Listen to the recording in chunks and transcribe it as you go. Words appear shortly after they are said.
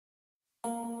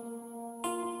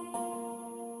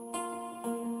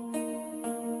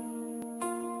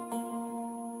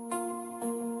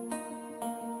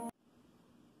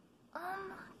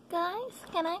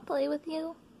play with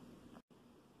you?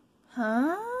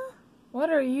 Huh? What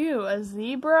are you, a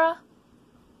zebra?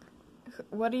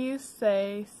 What do you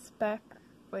say,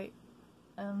 Speckle?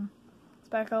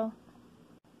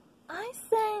 I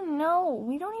say no,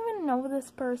 we don't even know this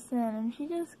person, and she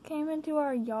just came into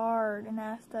our yard and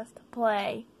asked us to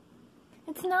play.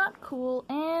 It's not cool,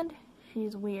 and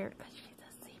she's weird, because she's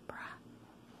a zebra.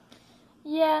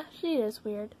 Yeah, she is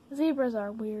weird. Zebras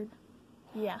are weird.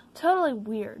 Yeah, totally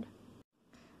weird.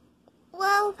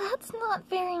 Well, that's not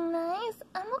very nice.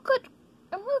 I'm a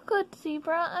good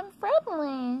zebra. I'm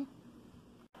friendly.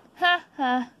 Ha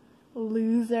ha,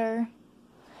 loser.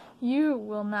 You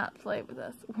will not play with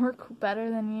us. We're better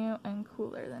than you and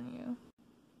cooler than you.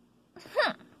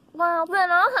 Well, then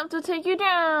I'll have to take you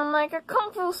down like a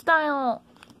kung fu style.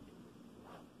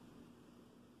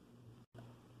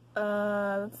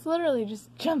 That's literally just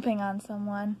jumping on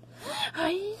someone.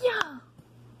 Hi-ya!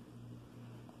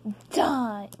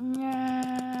 Die!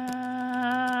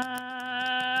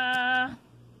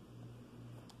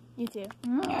 You too.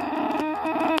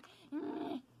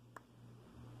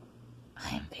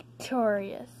 I'm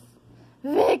victorious.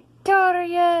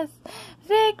 Victorious!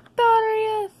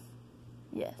 Victorious!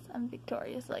 Yes, I'm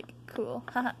victorious, like, cool.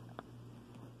 Haha.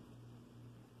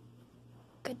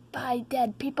 Goodbye,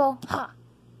 dead people. Ha!